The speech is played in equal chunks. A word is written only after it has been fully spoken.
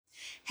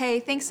Hey,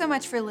 thanks so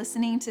much for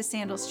listening to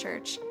Sandals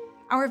Church.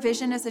 Our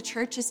vision as a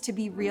church is to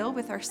be real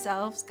with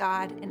ourselves,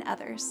 God, and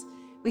others.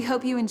 We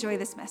hope you enjoy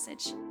this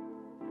message.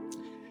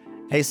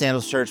 Hey,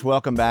 Sandals Church,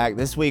 welcome back.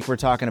 This week we're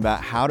talking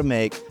about how to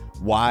make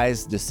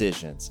wise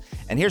decisions.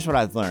 And here's what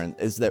I've learned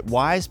is that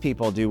wise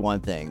people do one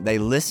thing. They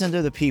listen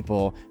to the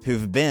people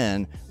who've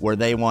been where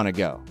they want to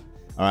go.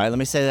 All right, let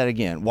me say that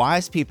again.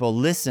 Wise people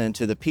listen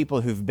to the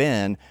people who've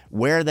been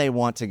where they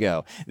want to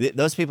go.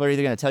 Those people are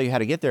either going to tell you how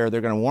to get there or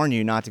they're going to warn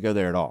you not to go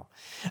there at all.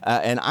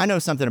 And I know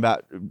something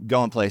about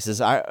going places.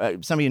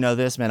 Some of you know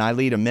this, man. I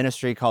lead a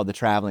ministry called the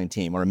Traveling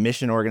Team, or a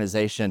mission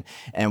organization,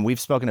 and we've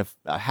spoken to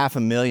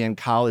 500,000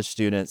 college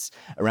students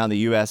around the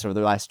U.S. over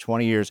the last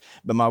 20 years.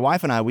 But my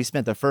wife and I, we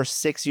spent the first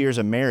 6 years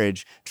of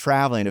marriage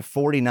traveling to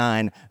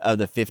 49 of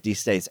the 50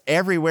 states.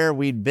 Everywhere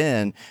we'd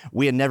been,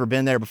 we had never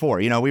been there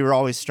before. You know, we were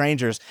always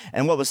strangers.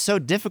 And what was so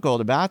difficult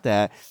about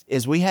that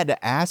is we had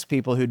to ask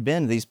people who'd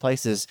been to these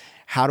places,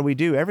 how do we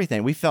do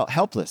everything? We felt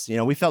helpless. You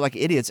know, we felt like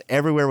idiots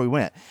everywhere we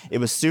went. It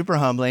was super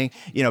humbling.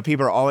 You know,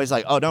 people are always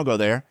like, oh, don't go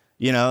there.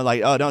 You know,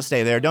 like, oh, don't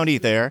stay there. Don't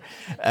eat there.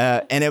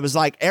 And it was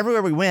like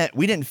everywhere we went,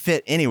 we didn't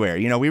fit anywhere.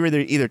 You know, we were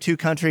either too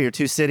country or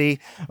too city.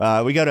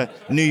 We go to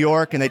New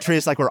York and they treat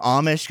us like we're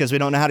Amish because we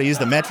don't know how to use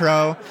the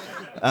metro.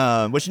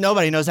 Which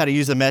nobody knows how to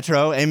use the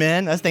metro.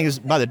 Amen. That thing is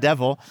by the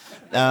devil.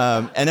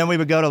 And then we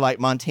would go to like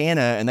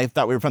Montana and they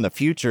thought we were from the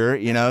future,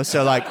 you know?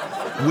 So like,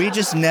 we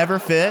just never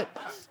fit.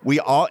 We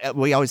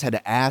always had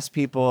to ask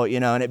people, you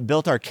know, and it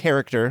built our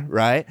character,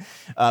 right?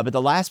 But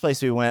the last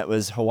place we went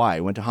was Hawaii.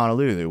 We went to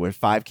Honolulu. We're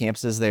 5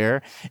 campuses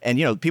there. And,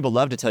 you know, people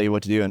love to tell you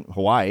what to do in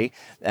Hawaii.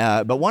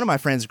 But one of my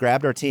friends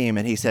grabbed our team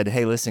and he said,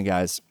 hey, listen,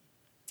 guys,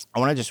 I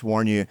want to just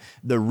warn you,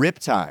 the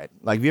riptide,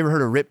 like, have you ever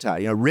heard of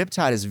riptide? You know,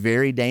 riptide is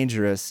very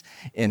dangerous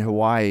in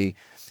Hawaii,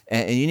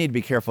 and you need to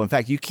be careful. In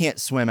fact, you can't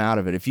swim out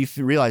of it. If you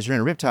realize you're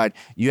in a riptide,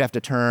 you have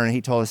to turn.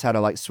 He told us how to,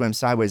 like, swim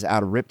sideways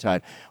out of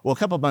riptide. Well, a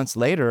couple of months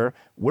later,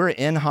 we're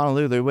in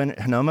Honolulu, we're in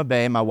Hanauma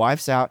Bay. My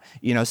wife's out,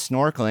 you know,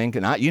 snorkeling.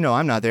 And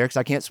I'm not there because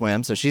I can't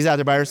swim, so she's out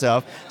there by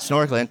herself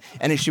snorkeling.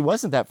 And she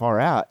wasn't that far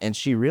out, and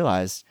she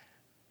realized,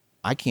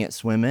 I can't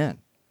swim in.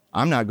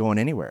 I'm not going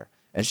anywhere.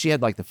 And she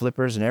had, like, the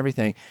flippers and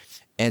everything.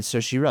 And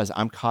so she realized,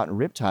 I'm caught in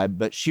riptide,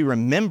 but she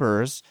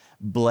remembers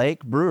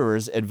Blake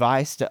Brewer's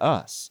advice to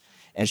us.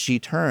 And she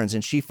turns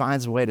and she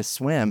finds a way to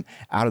swim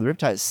out of the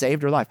riptide. It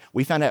saved her life.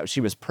 We found out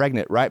she was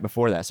pregnant right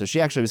before that. So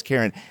she actually was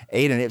carrying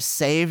Aiden. It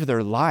saved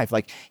their life.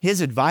 Like,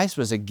 his advice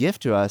was a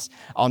gift to us.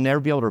 I'll never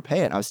be able to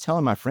repay it. And I was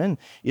telling my friend,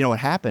 you know, what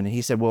happened. And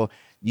he said, well,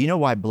 you know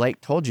why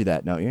Blake told you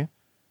that, don't you?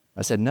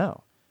 I said,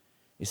 no.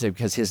 He said,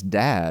 because his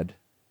dad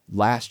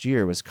last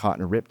year was caught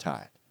in a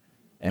riptide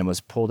and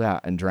was pulled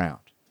out and drowned.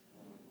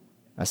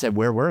 I said,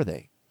 where were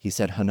they? He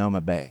said,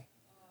 Hanauma Bay.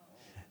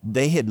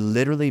 They had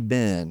literally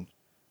been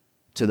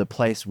to the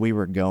place we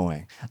were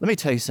going. Let me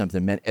tell you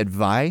something, man.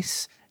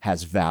 Advice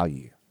has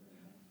value.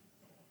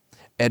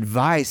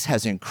 Advice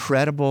has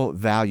incredible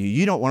value.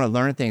 You don't want to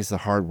learn things the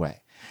hard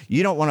way.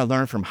 You don't want to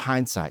learn from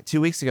hindsight. 2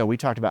 weeks ago, we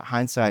talked about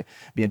hindsight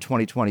being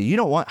 20/20. You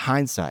don't want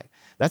hindsight.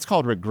 That's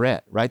called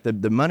regret, right?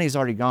 The money's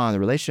already gone. The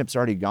relationship's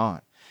already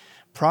gone.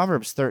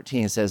 Proverbs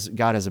 13 says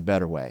God has a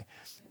better way.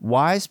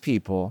 Wise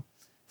people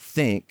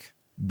think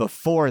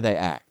before they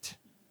act,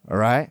 all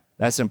right?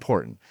 That's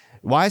important.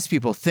 Wise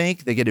people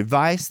think, they get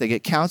advice, they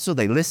get counsel,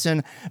 they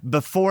listen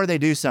before they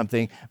do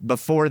something,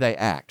 before they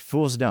act.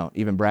 Fools don't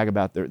even brag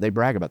about their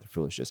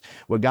foolishness.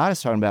 What God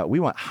is talking about, we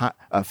want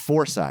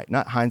foresight,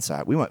 not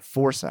hindsight. We want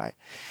foresight.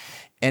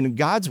 And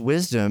God's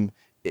wisdom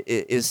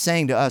is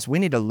saying to us, we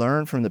need to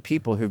learn from the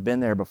people who've been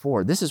there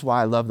before. This is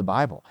why I love the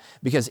Bible,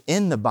 because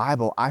in the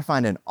Bible, I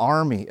find an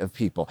army of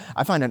people.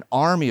 I find an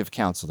army of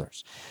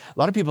counselors. A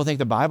lot of people think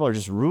the Bible are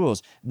just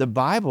rules. The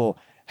Bible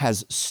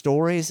has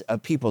stories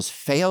of people's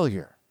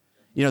failure.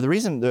 You know, the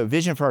reason the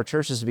vision for our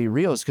church is to be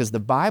real is because the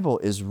Bible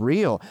is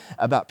real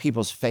about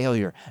people's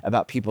failure,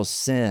 about people's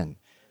sin.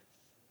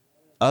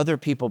 Other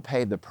people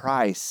paid the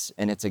price,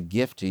 and it's a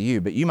gift to you.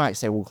 But you might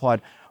say, well,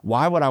 Claude,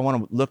 why would I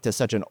want to look to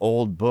such an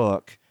old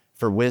book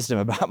for wisdom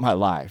about my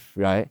life,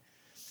 right?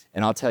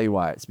 And I'll tell you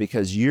why. It's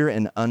because you're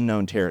in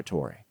unknown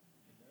territory.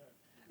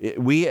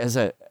 We as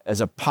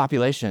a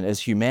population, as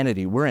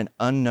humanity, we're in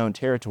unknown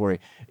territory.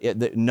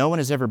 No one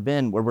has ever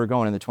been where we're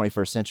going in the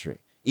 21st century.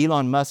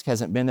 Elon Musk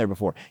hasn't been there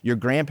before. Your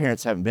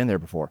grandparents haven't been there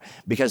before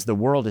because the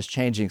world is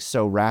changing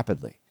so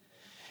rapidly.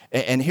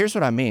 And here's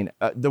what I mean.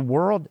 The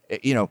world,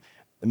 you know,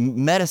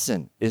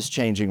 medicine is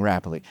changing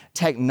rapidly.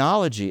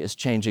 Technology is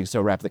changing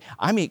so rapidly.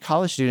 I meet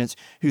college students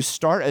who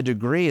start a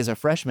degree as a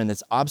freshman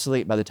that's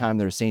obsolete by the time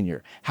they're a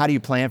senior. How do you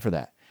plan for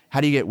that?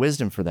 How do you get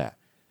wisdom for that?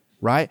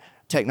 Right?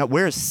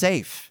 Where is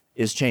safe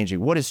is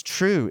changing. What is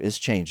true is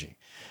changing.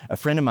 A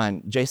friend of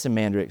mine, Jason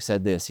Mandrick,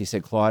 said this. He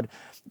said, Claude,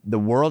 the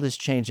world is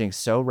changing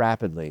so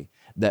rapidly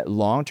that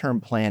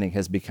long-term planning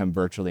has become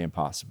virtually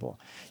impossible.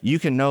 You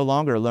can no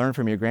longer learn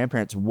from your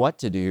grandparents what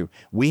to do.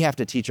 We have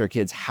to teach our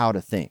kids how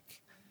to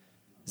think.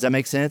 Does that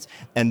make sense?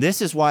 And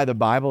this is why the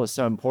Bible is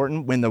so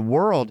important. When the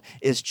world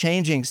is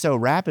changing so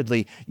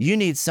rapidly, you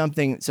need some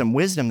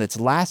wisdom that's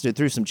lasted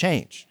through some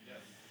change,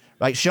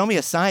 Like, show me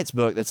a science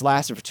book that's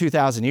lasted for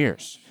 2,000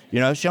 years.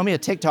 Show me a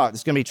TikTok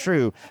that's going to be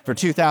true for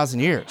 2,000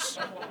 years.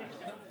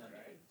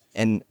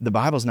 And the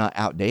Bible's not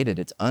outdated.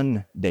 It's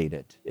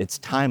undated. It's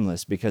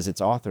timeless because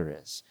its author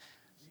is.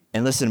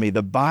 And listen to me,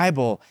 the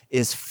Bible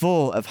is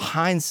full of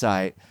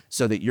hindsight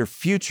so that your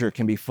future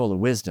can be full of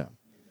wisdom.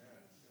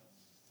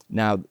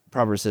 Now,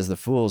 Proverbs says the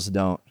fools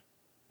don't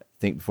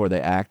think before they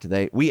act.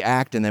 We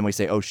act and then we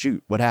say, oh,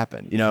 shoot, what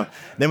happened?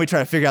 Then we try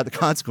to figure out the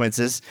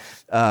consequences,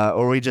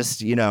 or we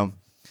just,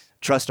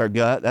 trust our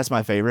gut. That's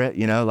my favorite.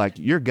 Like,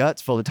 your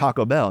gut's full of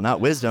Taco Bell,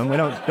 not wisdom. We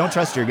don't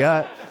trust your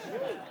gut.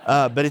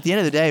 But at the end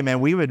of the day, man,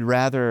 we would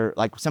rather,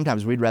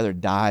 sometimes we'd rather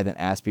die than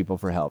ask people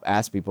for help,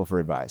 ask people for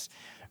advice.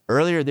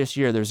 Earlier this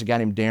year, there was a guy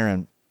named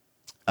Darren.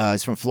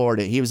 He's from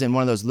Florida. He was in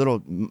one of those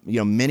little,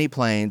 mini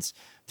planes,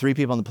 3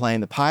 people on the plane.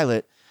 The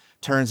pilot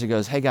turns and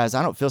goes, hey, guys,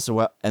 I don't feel so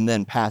well, and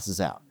then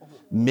passes out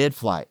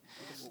mid-flight.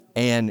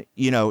 And,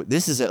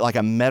 this is like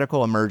a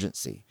medical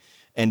emergency.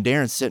 And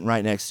Darren's sitting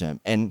right next to him.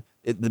 And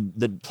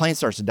the plane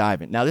starts to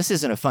dive in. Now, this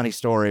isn't a funny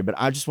story, but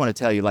I just want to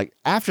tell you,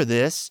 after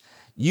this,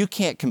 you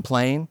can't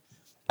complain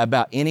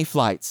about any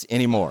flights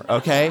anymore,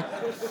 okay?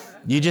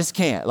 You just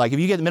can't. If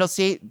you get the middle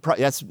seat,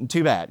 that's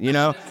too bad.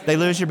 They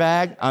lose your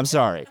bag, I'm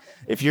sorry.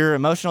 If your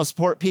emotional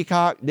support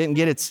peacock didn't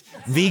get its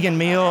vegan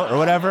meal or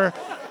whatever,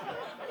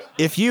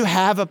 if you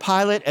have a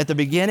pilot at the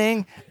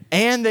beginning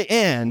and the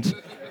end,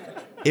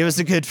 it was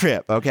a good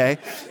trip, okay?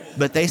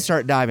 But they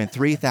start diving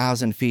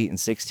 3,000 feet in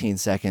 16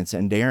 seconds,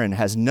 and Darren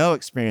has no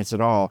experience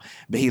at all,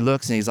 but he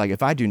looks and he's like,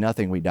 if I do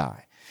nothing, we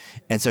die.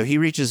 And so he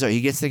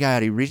gets the guy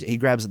out, he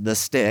grabs the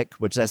stick,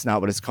 which that's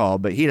not what it's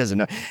called, but he doesn't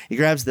know. He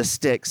grabs the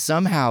stick,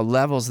 somehow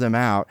levels them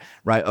out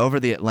right over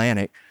the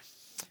Atlantic,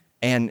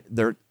 and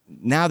they're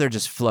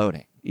just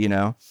floating,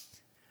 And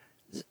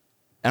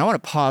I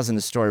want to pause in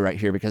the story right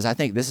here because I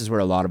think this is where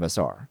a lot of us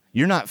are.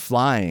 You're not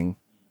flying,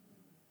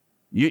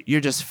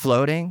 you're just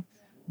floating,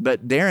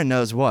 but Darren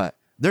knows what?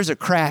 There's a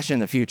crash in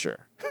the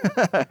future.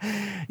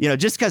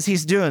 Just because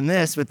he's doing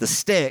this with the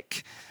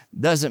stick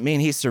doesn't mean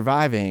he's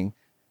surviving.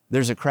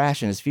 There's a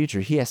crash in his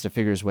future. He has to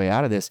figure his way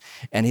out of this.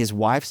 And his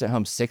wife's at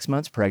home 6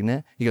 months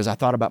pregnant. He goes, I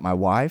thought about my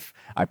wife.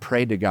 I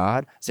prayed to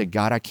God, said,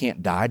 God, I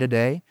can't die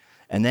today.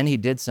 And then he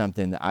did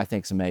something that I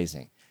think is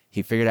amazing.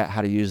 He figured out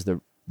how to use the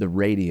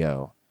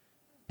radio,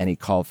 and he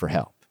called for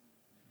help.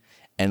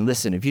 And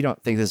listen, if you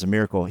don't think this is a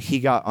miracle, he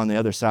got on the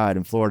other side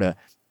in Florida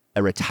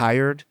a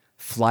retired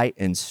flight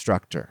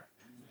instructor,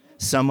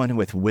 someone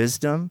with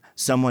wisdom,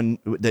 someone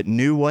that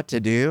knew what to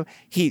do.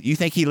 You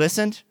think he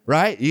listened,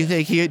 right? You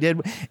think he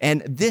did?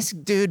 And this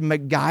dude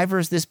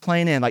MacGyvers this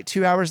plane in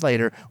 2 hours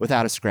later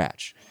without a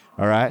scratch,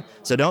 all right?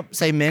 So don't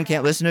say men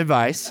can't listen to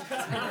advice.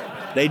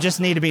 They just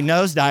need to be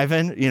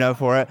nosediving,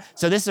 for it.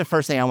 So this is the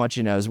first thing I want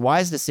you to know is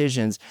wise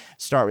decisions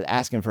start with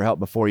asking for help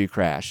before you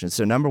crash. And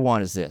so number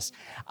one is this: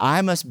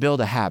 I must build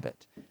a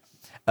habit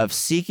of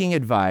seeking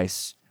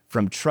advice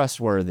from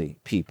trustworthy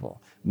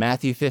people.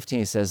 Matthew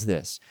 15 says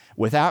this: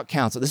 without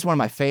counsel, this is one of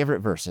my favorite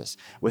verses,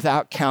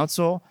 without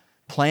counsel,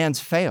 plans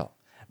fail,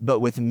 but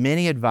with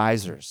many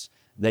advisors,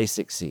 they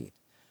succeed.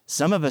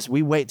 Some of us,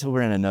 we wait till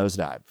we're in a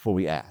nosedive before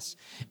we ask.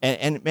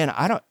 And man,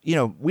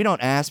 we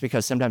don't ask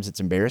because sometimes it's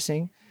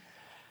embarrassing.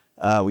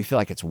 We feel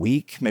like it's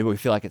weak. Maybe we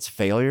feel like it's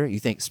failure. You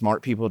think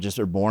smart people just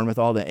are born with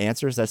all the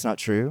answers. That's not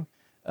true.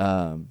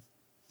 I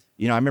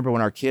remember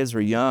when our kids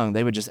were young,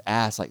 they would just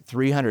ask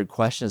 300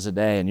 questions a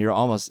day, and it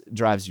almost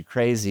drives you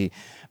crazy.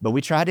 But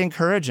we tried to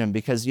encourage them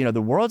because,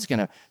 the world's going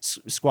to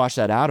squash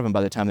that out of them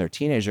by the time they're a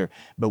teenager.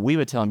 But we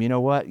would tell them, you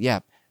know what?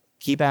 Yeah,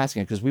 keep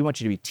asking because we want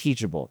you to be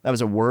teachable. That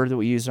was a word that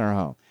we used in our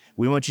home.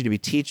 We want you to be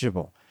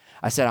teachable.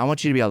 I said, I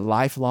want you to be a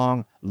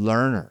lifelong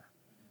learner.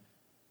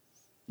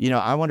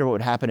 I wonder what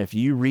would happen if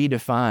you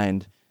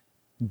redefined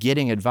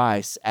getting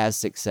advice as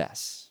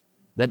success.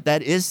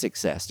 That is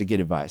success, to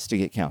get advice, to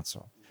get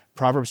counsel.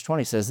 Proverbs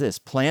 20 says this: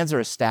 plans are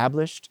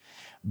established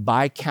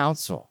by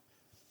counsel.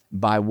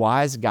 By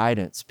wise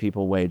guidance,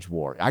 people wage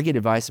war. I get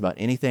advice about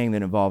anything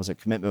that involves a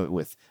commitment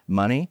with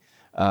money.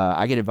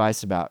 I get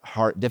advice about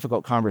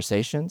difficult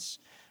conversations,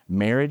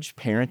 marriage,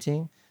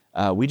 parenting.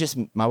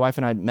 My wife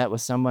and I met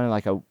with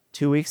someone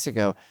 2 weeks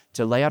ago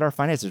to lay out our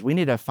finances. We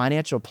need a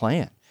financial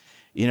plan.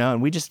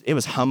 And it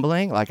was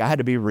humbling. I had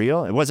to be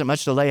real. It wasn't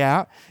much to lay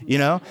out,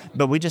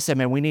 but we just said,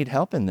 man, we need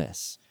help in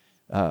this.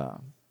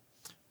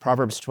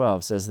 Proverbs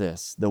 12 says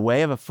this: the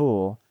way of a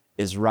fool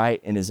is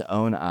right in his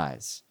own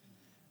eyes.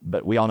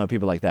 But we all know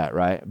people like that,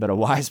 right? But a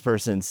wise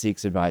person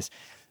seeks advice.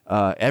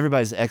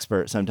 Everybody's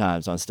expert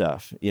sometimes on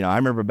stuff. I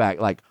remember back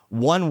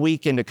 1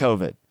 week into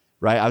COVID,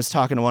 right? I was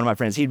talking to one of my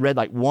friends. He'd read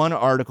one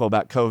article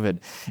about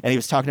COVID, and he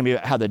was talking to me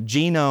about how the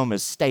genome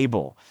is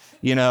stable.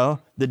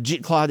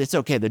 Claude, it's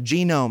okay. The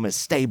genome is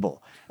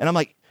stable. And I'm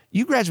like,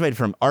 you graduated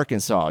from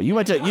Arkansas. You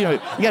went to, you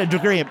got a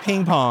degree in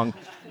ping pong.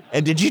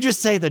 And did you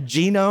just say the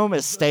genome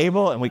is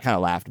stable? And we kind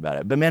of laughed about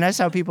it. But man, that's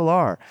how people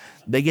are.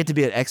 They get to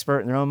be an expert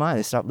in their own mind.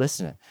 They stop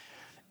listening.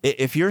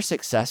 If you're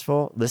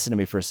successful, listen to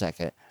me for a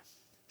second.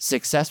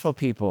 Successful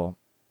people,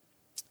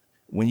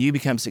 when you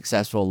become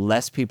successful,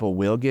 less people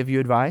will give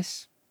you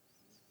advice.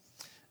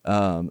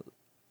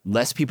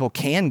 less people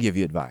can give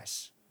you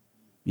advice.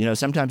 You know,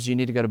 sometimes you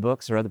need to go to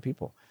books or other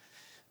people,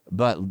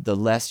 but the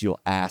less you'll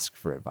ask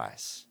for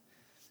advice.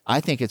 I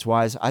think it's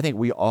wise. I think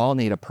we all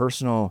need a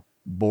personal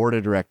board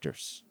of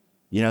directors.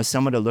 You know,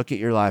 someone to look at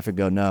your life and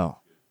go, no,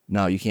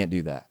 you can't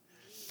do that.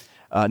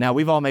 Now,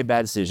 we've all made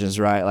bad decisions,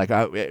 right? Like,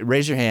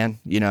 raise your hand,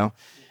 you know.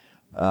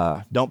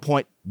 Don't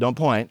point.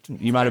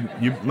 You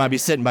might be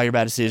sitting by your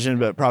bad decision,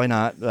 but probably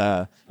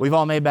not. We've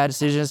all made bad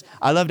decisions.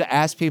 I love to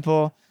ask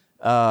people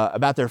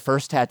about their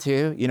first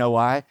tattoo. You know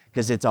why?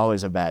 Because it's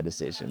always a bad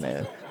decision,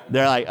 man.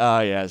 They're like, oh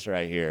yeah, it's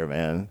right here,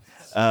 man.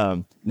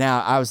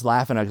 Now I was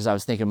laughing because I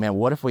was thinking, man,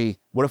 what if we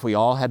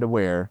all had to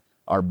wear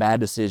our bad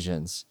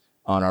decisions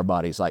on our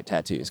bodies like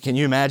tattoos? Can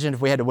you imagine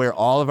if we had to wear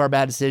all of our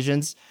bad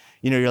decisions?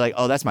 You know, you're like,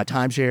 oh, that's my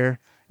timeshare.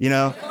 You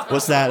know,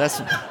 what's that?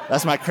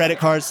 That's my credit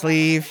card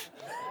sleeve.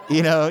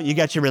 You know, you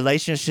got your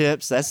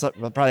relationships. That's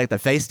probably like the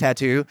face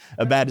tattoo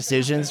of bad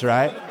decisions,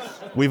 right?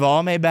 We've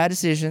all made bad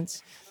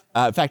decisions.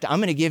 In fact, I'm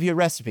going to give you a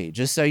recipe,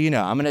 just so you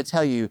know. I'm going to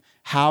tell you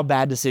how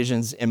bad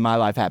decisions in my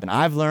life happen.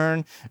 I've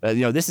learned,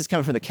 this is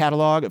coming from the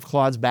catalog of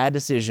Claude's bad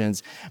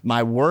decisions.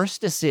 My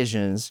worst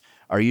decisions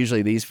are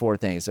usually these 4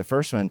 things. The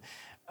first one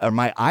are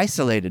my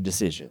isolated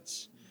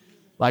decisions.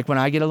 Like when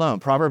I get alone.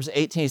 Proverbs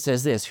 18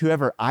 says this,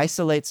 whoever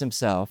isolates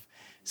himself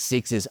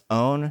seeks his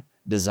own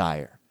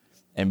desire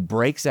and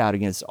breaks out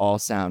against all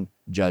sound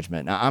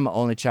judgment. Now, I'm an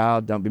only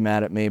child. Don't be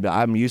mad at me, but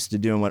I'm used to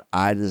doing what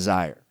I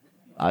desire.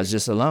 I was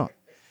just alone.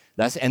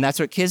 That's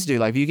what kids do.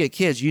 Like if you get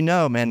kids, you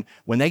know, man,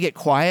 when they get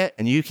quiet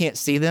and you can't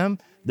see them,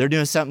 they're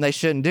doing something they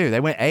shouldn't do. They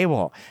went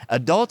AWOL.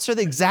 Adults are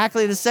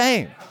exactly the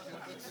same.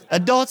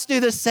 Adults do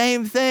the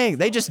same thing.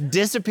 They just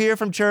disappear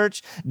from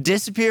church,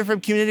 disappear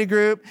from community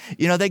group.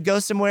 You know, they go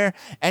somewhere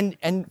and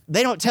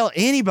they don't tell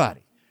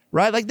anybody,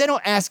 right? Like they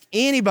don't ask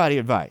anybody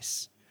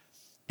advice.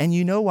 And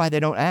you know why they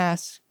don't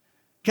ask?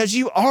 Because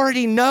you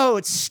already know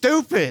it's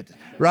stupid,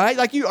 right?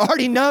 Like you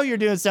already know you're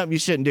doing something you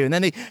shouldn't do. And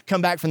then they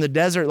come back from the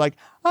desert like,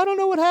 I don't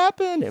know what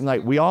happened. And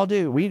like, we all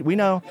do. We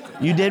know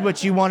you did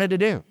what you wanted to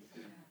do,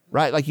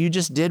 right? Like you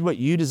just did what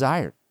you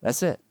desired.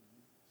 That's it.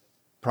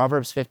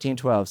 Proverbs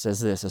 15:12 says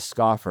this, a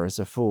scoffer is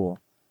a fool,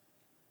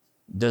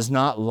 does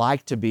not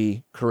like to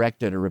be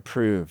corrected or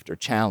reproved or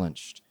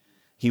challenged.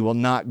 He will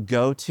not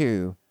go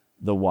to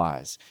the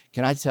wise.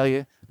 Can I tell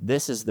you,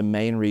 this is the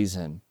main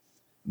reason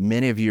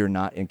many of you are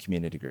not in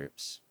community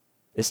groups.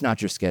 It's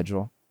not your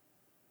schedule.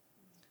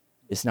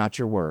 It's not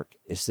your work.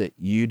 It's that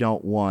you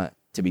don't want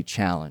to be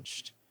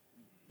challenged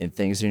in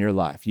things in your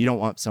life. You don't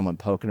want someone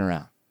poking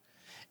around.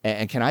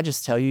 And can I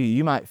just tell you,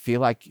 you might feel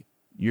like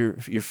you're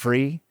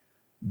free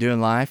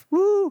doing life.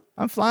 Woo,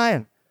 I'm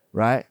flying,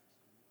 right?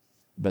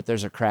 But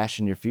there's a crash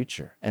in your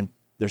future. And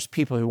there's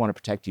people who want to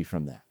protect you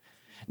from that.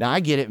 Now,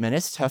 I get it, man.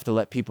 It's tough to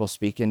let people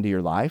speak into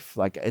your life.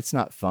 Like, it's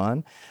not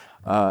fun.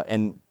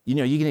 And, you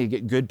know, you're going to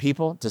get good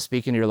people to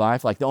speak into your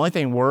life. Like, the only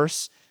thing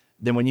worse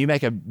than when you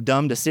make a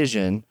dumb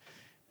decision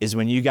is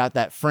when you got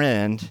that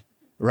friend,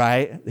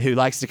 right, who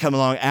likes to come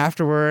along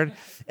afterward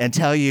and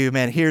tell you,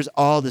 man, here's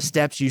all the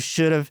steps you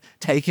should have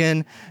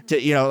taken to,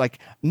 you know, like,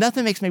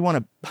 nothing makes me want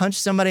to punch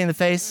somebody in the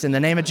face in the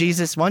name of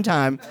Jesus one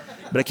time,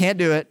 but I can't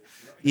do it,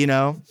 you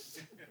know.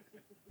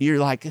 You're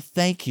like,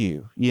 thank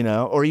you, you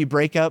know, or you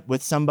break up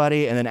with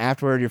somebody and then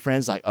afterward your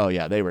friend's like, oh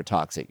yeah, they were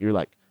toxic. You're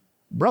like,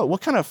 bro,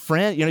 what kind of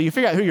friend, you know, you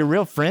figure out who your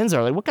real friends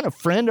are. Like, what kind of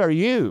friend are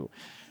you?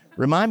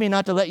 Remind me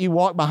not to let you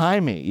walk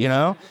behind me, you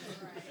know?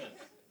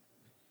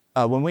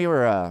 When we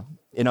were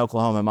in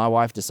Oklahoma, my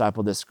wife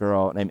discipled this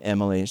girl named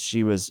Emily.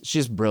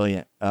 She's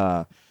brilliant,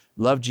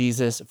 loved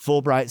Jesus,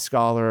 Fulbright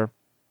scholar.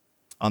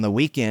 On the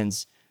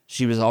weekends,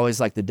 she was always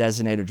like the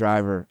designated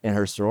driver in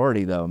her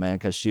sorority though, man,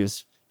 because she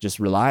was just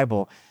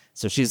reliable.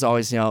 So she's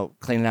always, you know,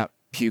 cleaning out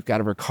puke out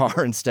of her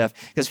car and stuff.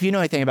 Because if you know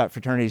anything about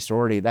fraternity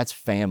sorority, that's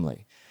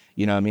family.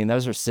 You know what I mean?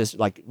 Those are sisters,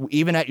 like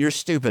even at your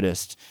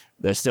stupidest,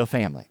 they're still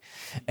family.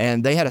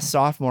 And they had a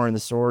sophomore in the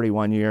sorority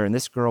one year, and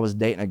this girl was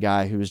dating a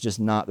guy who was just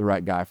not the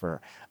right guy for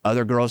her.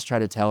 Other girls tried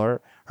to tell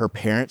her. Her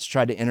parents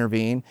tried to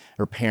intervene.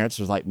 Her parents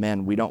was like,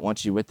 man, we don't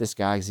want you with this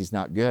guy because he's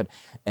not good.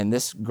 And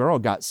this girl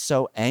got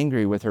so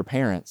angry with her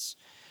parents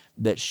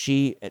that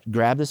she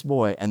grabbed this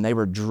boy, and they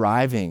were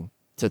driving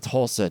to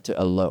Tulsa to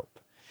elope.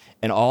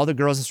 And all the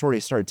girls in sorority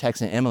started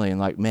texting Emily and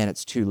like, man,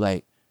 it's too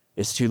late.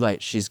 It's too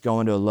late. She's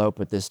going to elope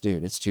with this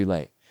dude. It's too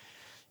late.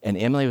 And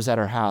Emily was at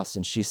her house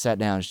and she sat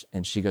down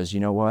and she goes,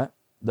 you know what,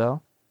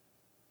 though?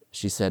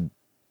 She said,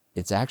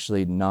 it's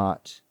actually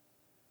not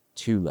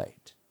too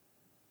late.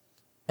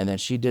 And then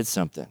she did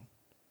something.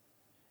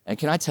 And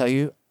can I tell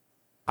you,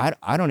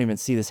 I don't even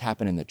see this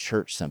happen in the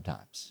church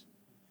sometimes.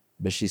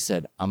 But she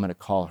said, I'm going to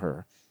call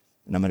her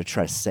and I'm going to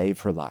try to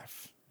save her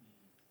life.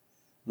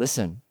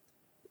 Listen,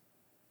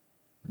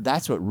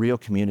 that's what real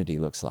community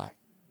looks like.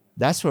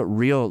 That's what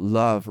real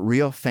love,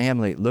 real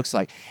family looks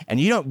like. And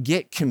you don't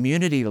get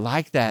community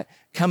like that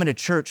coming to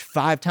church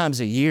 5 times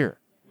a year,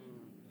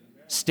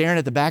 staring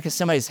at the back of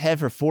somebody's head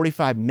for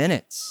 45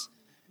 minutes.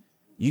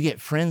 You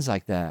get friends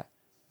like that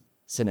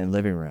sitting in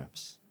living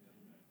rooms,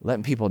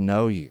 letting people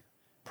know you.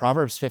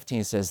 Proverbs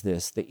 15 says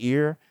this, the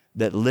ear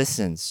that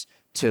listens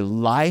to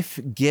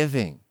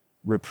life-giving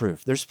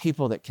reproof. There's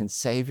people that can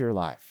save your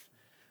life.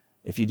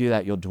 If you do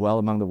that, you'll dwell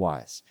among the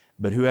wise.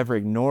 But whoever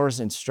ignores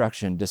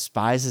instruction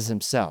despises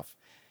himself.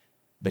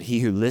 But he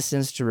who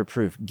listens to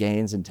reproof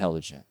gains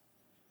intelligence.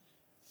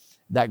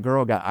 That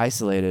girl got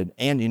isolated,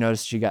 and you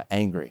notice she got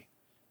angry.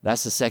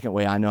 That's the second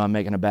way I know I'm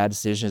making a bad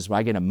decision, is when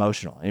I get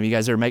emotional. Any of you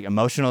guys ever make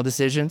emotional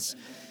decisions?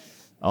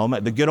 Oh,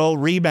 the good old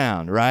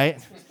rebound,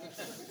 right?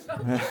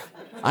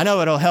 I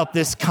know it'll help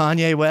this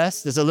Kanye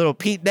West. There's a little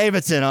Pete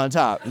Davidson on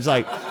top. It's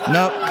like,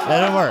 nope,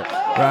 that didn't work,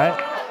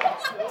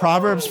 right?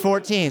 Proverbs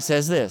 14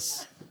 says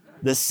this: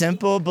 the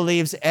simple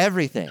believes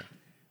everything,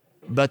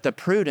 but the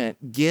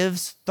prudent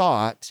gives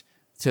thought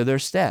to their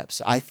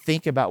steps. I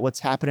think about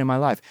what's happening in my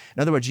life.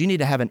 In other words, you need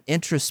to have an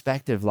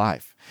introspective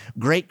life.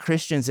 Great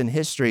Christians in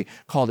history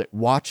called it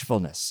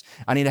watchfulness.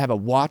 I need to have a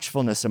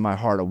watchfulness in my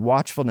heart, a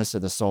watchfulness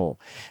of the soul.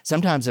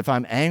 Sometimes if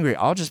I'm angry,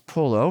 I'll just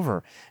pull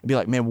over and be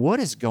like, man, what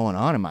is going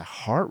on in my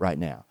heart right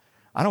now?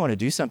 I don't want to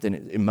do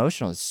something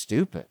emotional and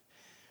stupid.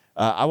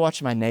 I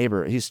watched my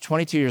neighbor. He's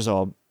 22 years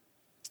old,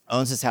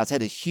 owns this house,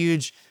 had a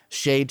huge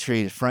shade tree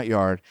in the front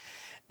yard,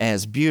 and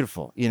it's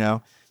beautiful, you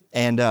know?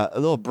 And a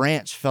little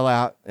branch fell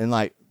out and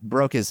like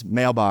broke his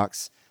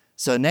mailbox.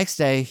 So the next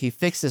day he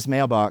fixed his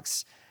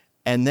mailbox,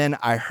 and then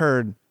I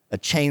heard a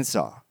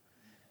chainsaw.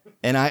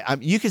 And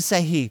you could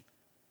say he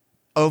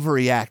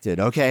overreacted,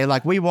 okay?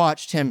 Like we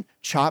watched him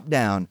chop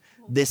down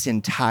this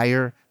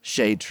entire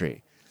shade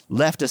tree,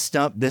 left a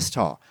stump this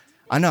tall.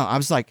 I know,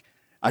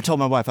 I told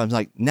my wife, I was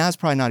like, now's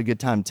probably not a good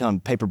time to tell him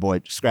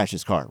Paperboy to scratch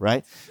his car,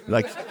 right?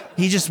 Like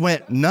he just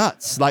went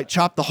nuts, like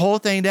chopped the whole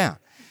thing down.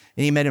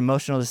 And he made an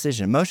emotional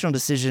decision. Emotional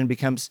decision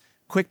becomes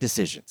quick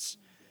decisions.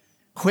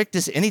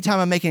 Anytime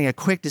I'm making a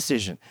quick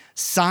decision,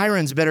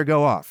 sirens better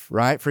go off,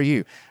 right, for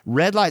you.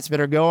 Red lights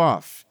better go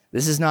off.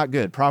 This is not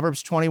good.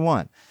 Proverbs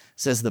 21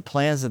 says the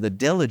plans of the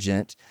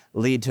diligent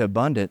lead to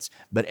abundance,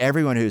 but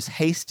everyone who's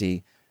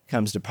hasty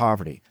comes to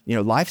poverty. You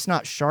know, life's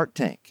not Shark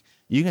Tank.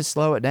 You can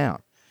slow it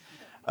down.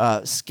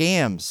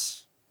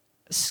 Scams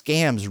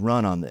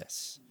run on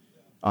this,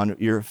 on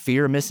your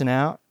fear of missing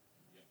out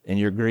and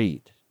your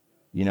greed,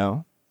 you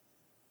know?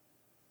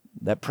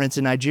 That prince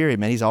in Nigeria,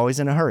 man, he's always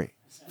in a hurry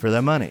for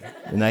the money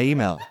and that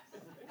email.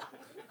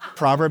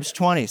 Proverbs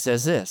 20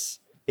 says this: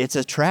 it's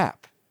a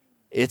trap.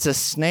 It's a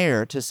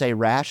snare to say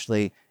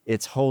rashly,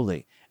 it's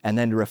holy, and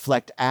then to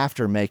reflect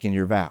after making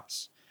your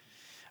vows.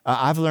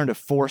 I've learned to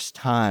force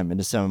time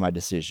into some of my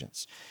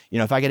decisions. You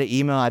know, if I get an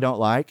email I don't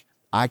like,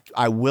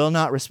 I will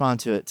not respond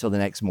to it till the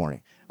next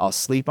morning. I'll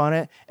sleep on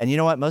it. And you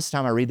know what? Most of the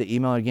time I read the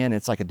email again,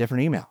 it's like a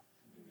different email.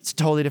 It's a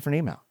totally different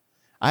email.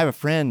 I have a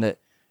friend that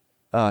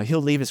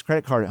he'll leave his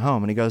credit card at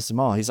home and he goes to the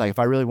mall. He's like, if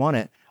I really want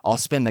it, I'll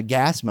spend the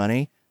gas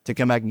money to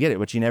come back and get it,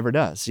 which he never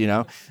does, you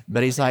know?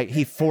 But he's like,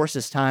 he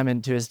forces time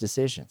into his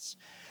decisions.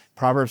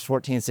 Proverbs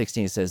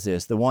 14:16 says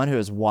this: the one who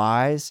is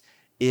wise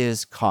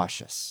is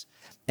cautious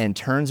and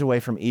turns away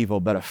from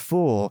evil, but a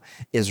fool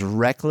is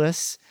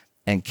reckless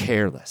and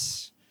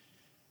careless.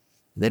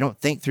 They don't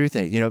think through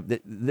things. You know,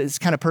 this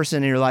kind of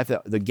person in your life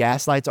that the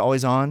gas light's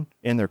always on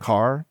in their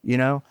car, you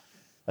know?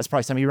 That's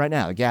probably some of you right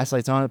now. The gas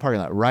light's on in the parking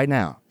lot right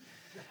now.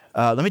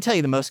 Let me tell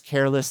you the most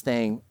careless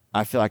thing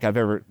I feel like I've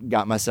ever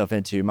got myself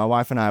into. My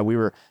wife and I, we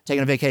were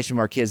taking a vacation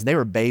with our kids. They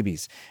were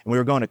babies, and we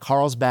were going to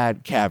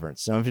Carlsbad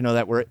Caverns. Some of you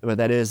know what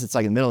that is. It's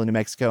like in the middle of New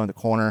Mexico in the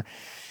corner.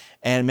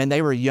 And man,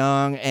 they were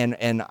young,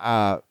 and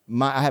I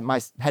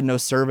had no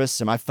service,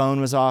 so my phone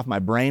was off, my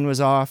brain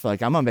was off.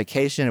 Like I'm on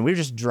vacation, and we were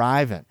just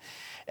driving.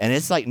 And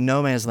it's like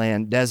no man's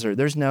land, desert.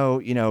 There's no,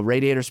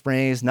 Radiator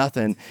Springs,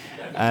 nothing.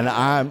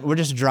 And we're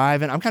just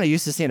driving. I'm kind of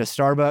used to seeing a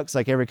Starbucks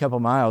like every couple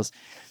miles.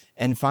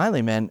 And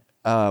finally, man,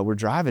 we're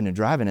driving,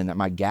 and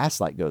my gas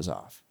light goes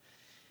off.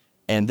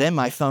 And then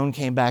my phone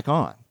came back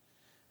on.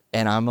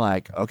 And I'm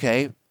like,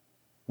 okay,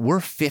 we're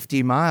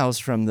 50 miles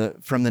from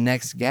the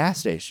next gas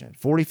station,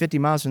 40, 50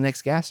 miles from the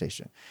next gas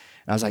station.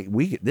 And I was like,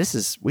 we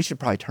should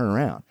probably turn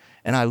around.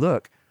 And I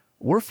look,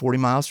 we're 40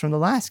 miles from the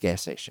last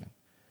gas station.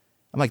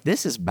 I'm like,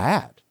 this is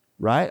bad,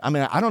 right? I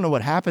mean, I don't know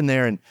what happened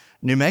there in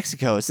New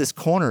Mexico. It's this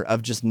corner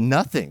of just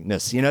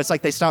nothingness. It's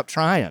like they stopped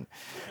trying,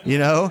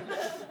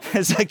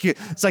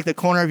 It's like the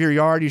corner of your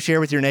yard you share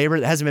with your neighbor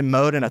that hasn't been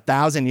mowed in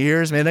 1,000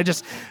 years. Man, they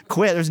just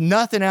quit. There's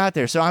nothing out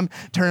there. So I'm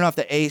turning off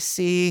the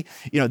AC.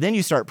 Then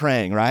you start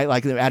praying, right?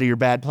 Like out of your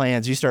bad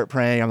plans, you start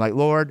praying. I'm like,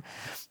 Lord,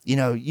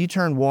 you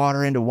turn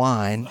water into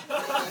wine.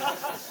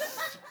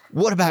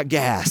 What about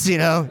gas?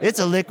 It's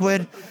a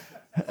liquid.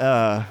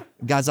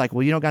 God's like,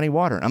 well, you don't got any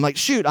water. I'm like,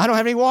 shoot, I don't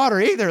have any water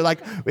either. Like,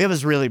 it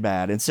was really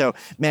bad. And so,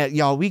 man,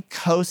 y'all, we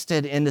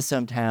coasted into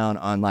some town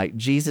on like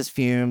Jesus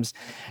fumes,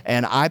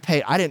 and I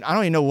don't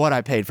even know what I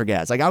paid for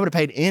gas. Like, I would have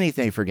paid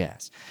anything for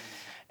gas.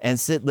 And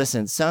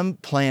listen, some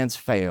plans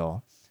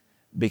fail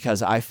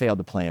because I failed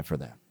to plan for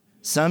them.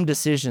 Some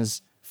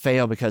decisions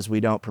fail because we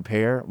don't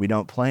prepare, we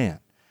don't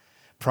plan.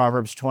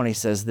 Proverbs 20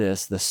 says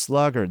this: the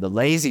sluggard, the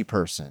lazy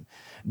person,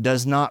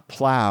 does not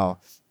plow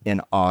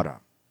in autumn.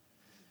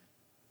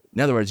 In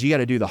other words, you got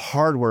to do the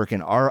hard work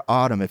in our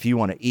autumn if you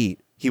want to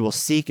eat. He will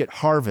seek at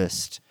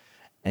harvest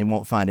and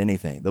won't find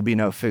anything. There'll be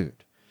no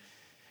food.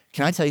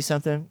 Can I tell you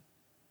something?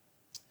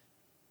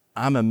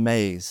 I'm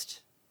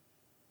amazed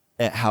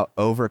at how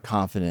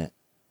overconfident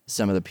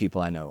some of the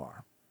people I know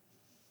are.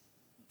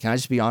 Can I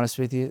just be honest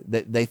with you?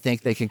 That they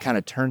think they can kind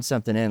of turn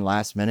something in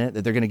last minute,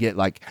 that they're going to get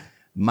like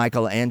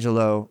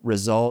Michelangelo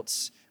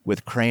results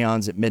with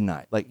crayons at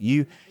midnight. Like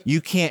you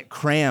can't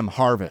cram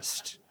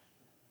harvest,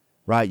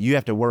 right? You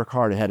have to work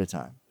hard ahead of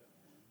time.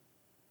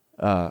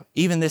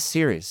 Even this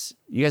series,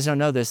 you guys don't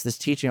know this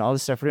teaching, all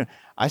this stuff we're doing.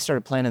 I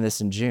started planning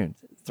this in June,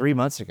 3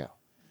 months ago.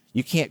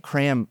 You can't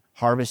cram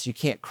harvest. You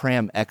can't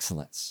cram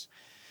excellence.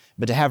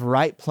 But to have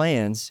right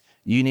plans,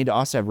 you need to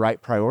also have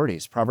right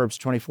priorities. Proverbs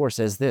 24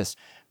 says this: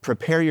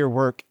 prepare your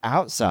work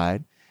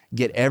outside,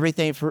 get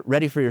everything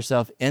ready for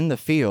yourself in the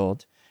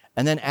field,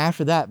 and then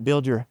after that,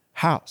 build your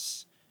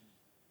house.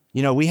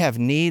 You know, we have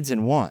needs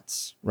and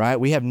wants, right?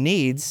 We have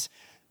needs,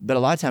 but a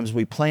lot of times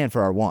we plan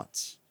for our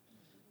wants.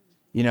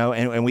 You know,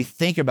 and we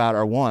think about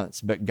our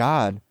wants, but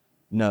God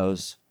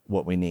knows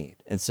what we need.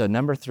 And so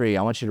number 3,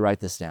 I want you to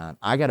write this down.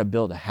 I got to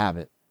build a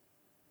habit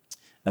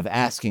of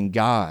asking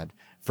God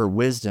for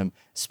wisdom,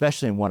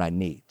 especially in what I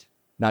need,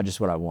 not just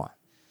what I want.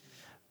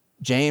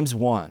 James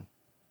 1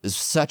 is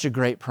such a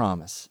great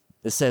promise.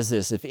 It says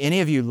this: if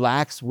any of you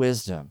lacks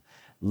wisdom,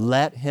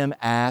 let him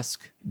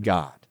ask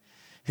God,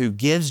 who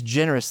gives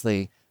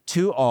generously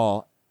to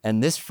all.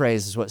 And this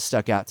phrase is what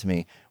stuck out to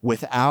me: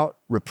 without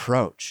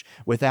reproach,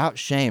 without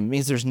shame. It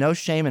means there's no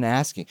shame in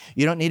asking.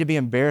 You don't need to be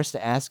embarrassed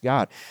to ask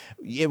God.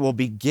 It will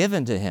be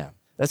given to him.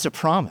 That's a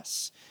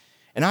promise.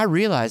 And I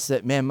realize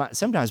that, man,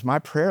 sometimes my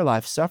prayer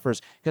life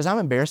suffers because I'm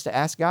embarrassed to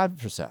ask God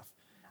for stuff.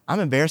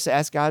 I'm embarrassed to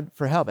ask God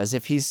for help, as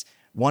if he's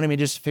wanting me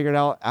to just figure it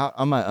out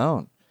on my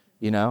own,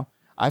 you know?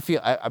 I've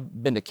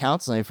been to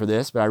counseling for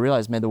this, but I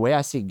realize, man, the way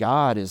I see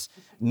God is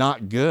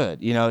not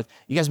good. You know,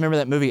 you guys remember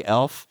that movie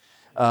Elf?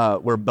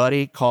 Where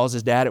Buddy calls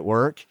his dad at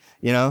work,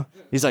 you know,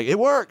 he's like, it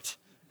worked.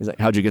 He's like,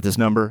 how'd you get this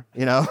number?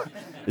 You know,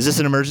 is this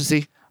an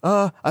emergency?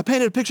 I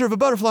painted a picture of a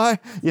butterfly.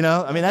 You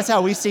know, I mean, that's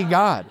how we see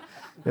God.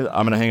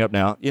 I'm going to hang up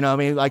now. You know, I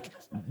mean, like,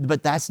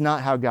 but that's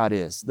not how God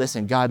is.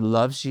 Listen, God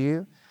loves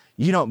you.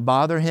 You don't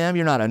bother him.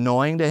 You're not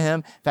annoying to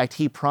him. In fact,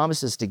 he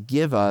promises to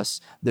give us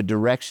the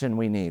direction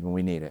we need when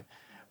we need it.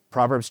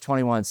 Proverbs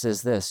 21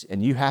 says this,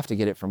 and you have to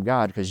get it from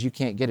God because you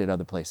can't get it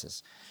other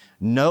places.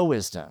 No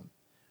wisdom,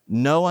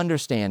 no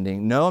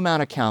understanding, no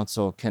amount of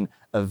counsel can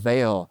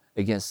avail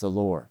against the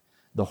Lord.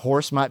 The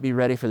horse might be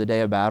ready for the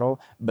day of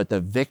battle, but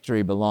the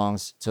victory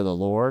belongs to the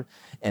Lord.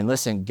 And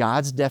listen,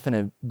 God's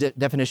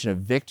definition of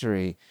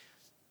victory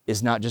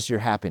is not just your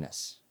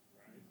happiness.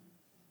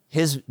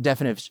 His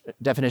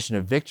definition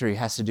of victory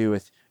has to do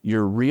with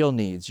your real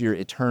needs, your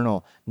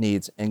eternal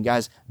needs. And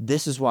guys,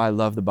 this is why I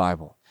love the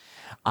Bible.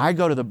 I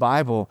go to the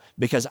Bible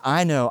because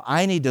I know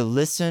I need to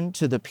listen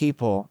to the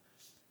people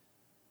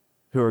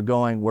who are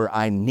going where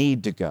I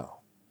need to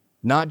go,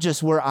 not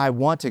just where I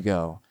want to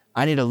go.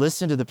 I need to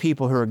listen to the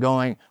people who are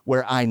going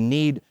where I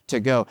need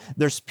to go.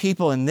 There's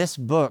people in this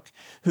book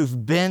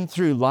who've been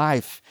through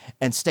life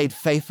and stayed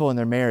faithful in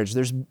their marriage.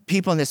 There's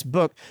people in this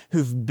book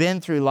who've been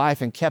through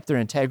life and kept their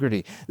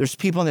integrity. There's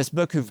people in this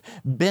book who've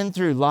been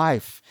through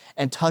life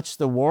and touched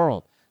the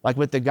world, like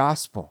with the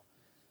gospel,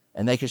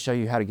 and they can show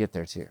you how to get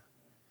there too.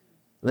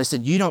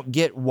 Listen, you don't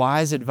get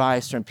wise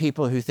advice from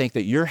people who think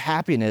that your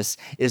happiness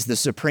is the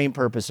supreme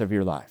purpose of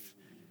your life.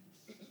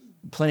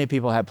 Plenty of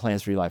people have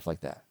plans for your life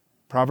like that.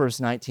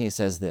 Proverbs 19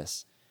 says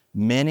this: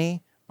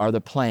 many are the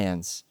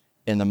plans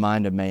in the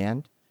mind of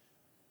man,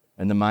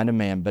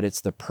 but it's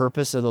the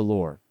purpose of the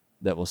Lord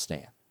that will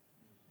stand.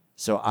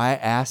 So I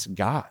ask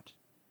God.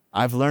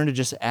 I've learned to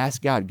just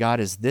ask God, God,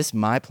 is this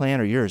my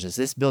plan or yours? Is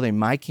this building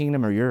my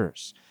kingdom or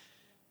yours?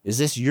 Is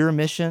this your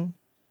mission?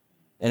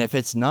 And if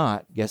it's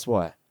not, guess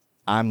what?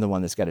 I'm the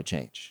one that's got to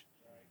change.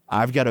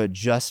 I've got to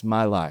adjust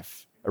my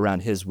life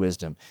around his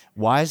wisdom.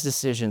 Wise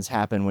decisions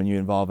happen when you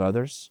involve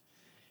others,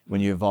 when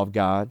you involve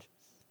God,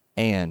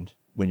 and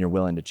when you're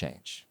willing to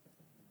change.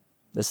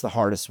 That's the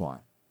hardest one.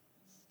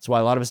 That's why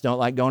a lot of us don't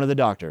like going to the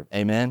doctor.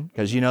 Amen?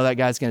 Because you know that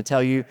guy's going to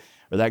tell you,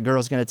 or that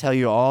girl's going to tell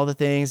you all the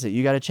things that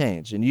you got to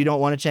change, and you don't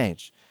want to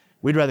change.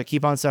 We'd rather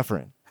keep on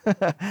suffering.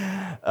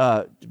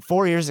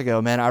 4 years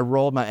ago, man, I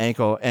rolled my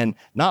ankle, and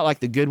not like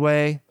the good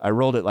way. I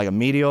rolled it like a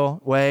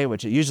medial way,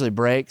 which it usually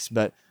breaks,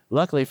 but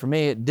luckily for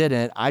me, it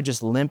didn't. I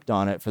just limped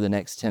on it for the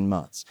next 10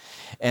 months.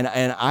 And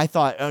I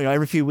thought,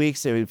 every few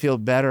weeks it would feel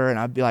better, and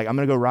I'd be like, I'm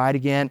going to go ride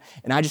again.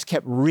 And I just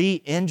kept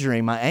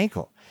re-injuring my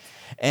ankle.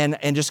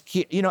 And just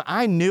keep,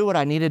 I knew what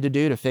I needed to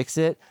do to fix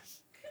it,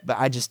 but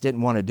I just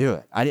didn't want to do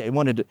it. I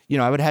wanted to,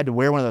 I would have had to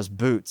wear one of those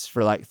boots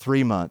for like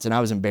 3 months, and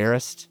I was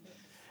embarrassed.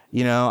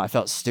 I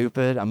felt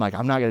stupid. I'm like,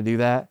 I'm not going to do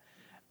that.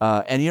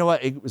 And you know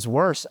what? It was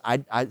worse.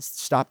 I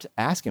stopped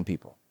asking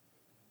people,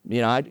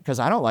 because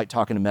I don't like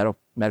talking to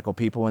medical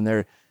people when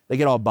they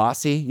get all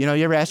bossy. You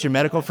ever ask your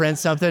medical friends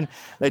something?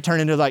 They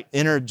turn into like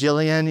inner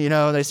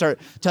Jillian, they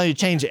start telling you to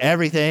change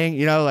everything,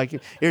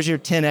 like here's your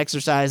 10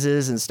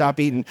 exercises and stop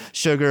eating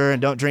sugar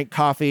and don't drink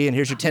coffee. And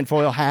here's your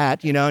tinfoil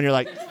hat, and you're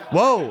like,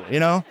 whoa,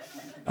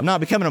 I'm not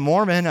becoming a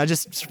Mormon. I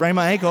just sprained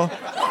my ankle.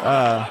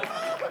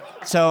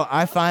 So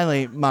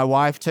my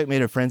wife took me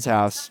to a friend's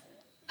house,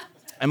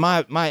 and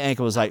my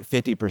ankle was like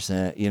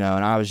 50%, and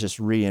I was just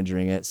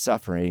re-injuring it,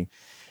 suffering.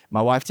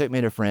 My wife took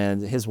me to a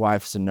friend. His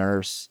wife's a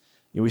nurse.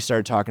 We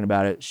started talking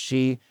about it.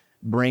 She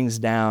brings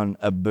down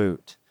a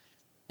boot,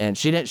 and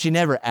she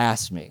never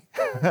asked me.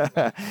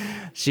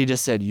 She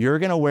just said, "You're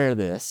going to wear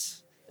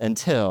this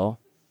until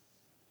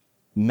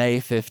May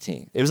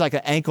 15th. It was like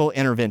an ankle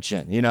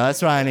intervention.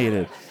 That's what I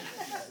needed.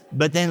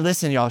 But then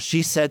listen, y'all,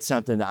 she said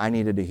something that I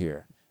needed to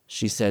hear.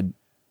 She said,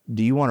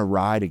 "Do you want to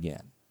ride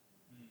again?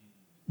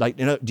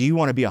 Do you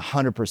want to be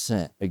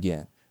 100%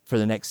 again for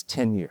the next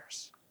 10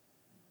 years,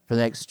 for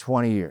the next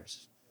 20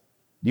 years?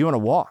 Do you want to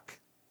walk,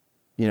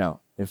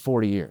 in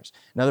 40 years?"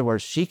 In other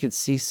words, she could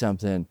see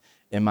something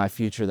in my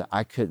future that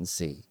I couldn't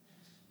see.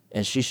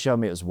 And she showed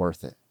me it was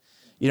worth it.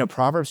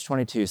 Proverbs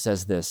 22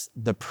 says this: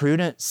 the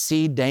prudent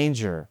see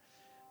danger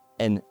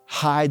and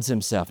hides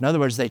himself. In other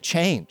words, they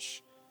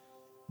change,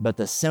 but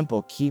the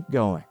simple keep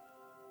going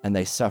and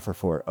they suffer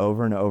for it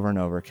over and over and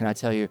over. Can I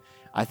tell you,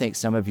 I think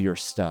some of you are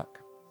stuck.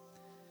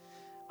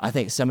 I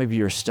think some of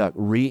you are stuck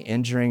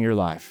re-injuring your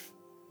life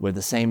with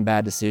the same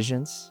bad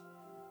decisions.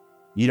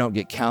 You don't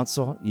get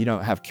counsel, you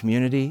don't have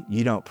community,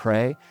 you don't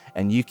pray,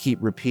 and you keep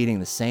repeating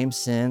the same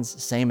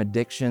sins, same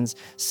addictions,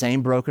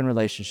 same broken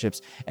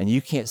relationships, and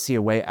you can't see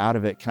a way out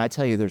of it. Can I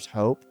tell you there's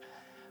hope?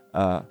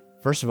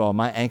 First of all,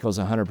 my ankle's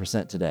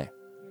 100% today.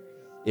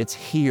 It's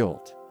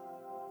healed.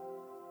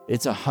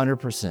 It's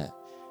 100%.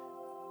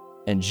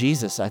 And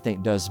Jesus, I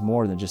think, does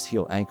more than just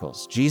heal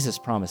ankles. Jesus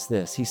promised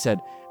this. He said,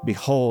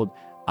 "Behold,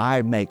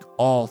 I make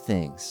all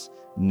things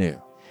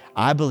new."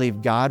 I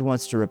believe God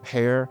wants to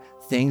repair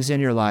things in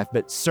your life,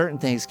 but certain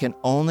things can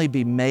only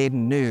be made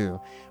new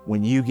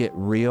when you get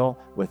real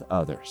with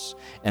others.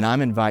 And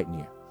I'm inviting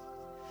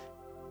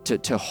you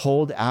to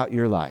hold out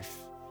your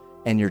life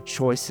and your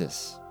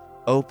choices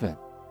open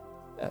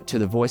to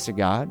the voice of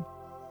God,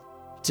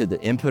 to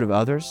the input of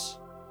others.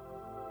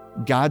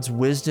 God's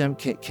wisdom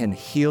can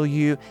heal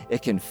you.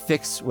 It can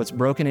fix what's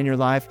broken in your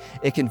life.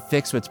 It can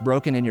fix what's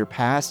broken in your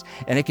past,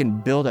 and it can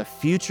build a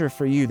future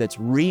for you that's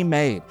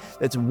remade,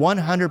 that's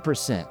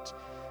 100%.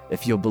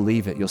 If you'll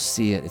believe it, you'll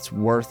see it. It's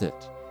worth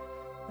it.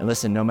 And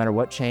listen, no matter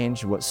what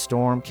change, what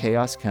storm,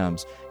 chaos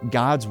comes,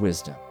 God's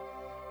wisdom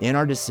in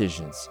our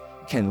decisions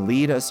can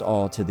lead us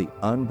all to the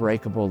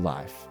unbreakable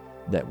life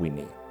that we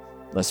need.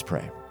 Let's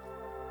pray.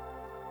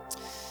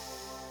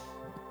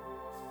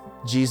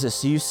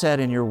 Jesus, you said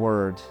in your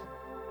word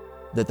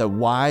that the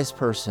wise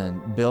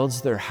person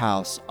builds their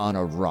house on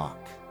a rock.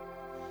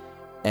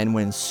 And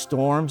when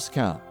storms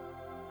come,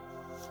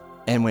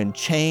 and when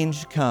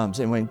change comes,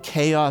 and when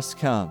chaos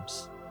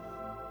comes,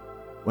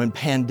 when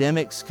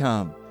pandemics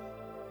come,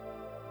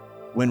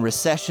 when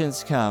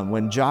recessions come,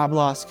 when job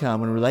loss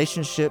come, when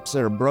relationships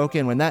that are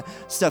broken, when that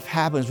stuff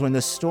happens, when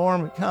the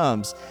storm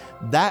comes,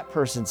 that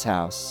person's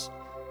house,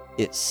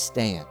 it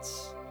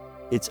stands.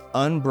 It's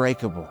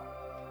unbreakable,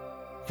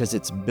 because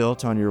it's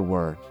built on your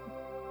word.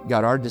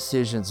 God, our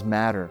decisions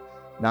matter,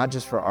 not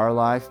just for our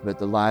life, but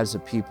the lives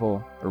of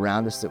people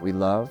around us that we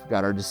love.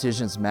 God, our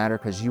decisions matter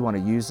because you want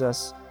to use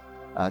us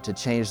to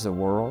change the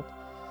world.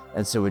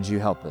 And so would you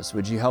help us?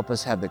 Would you help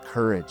us have the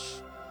courage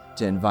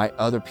to invite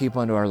other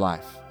people into our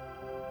life?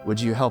 Would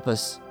you help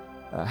us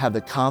have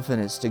the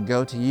confidence to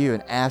go to you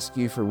and ask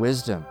you for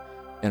wisdom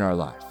in our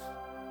life?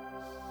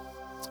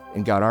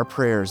 And God, our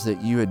prayer is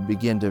that you would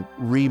begin to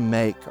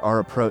remake our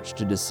approach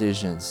to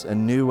decisions, a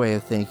new way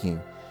of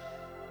thinking.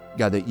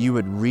 God, that you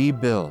would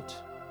rebuild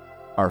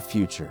our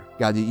future.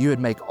 God, that you would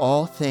make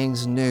all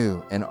things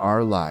new in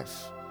our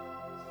life,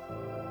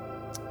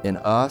 in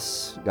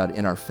us, God,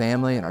 in our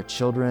family, in our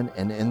children,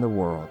 and in the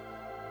world.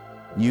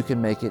 You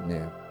can make it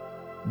new.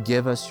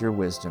 Give us your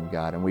wisdom,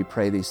 God, and we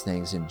pray these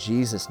things in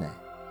Jesus' name.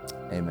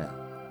 Amen.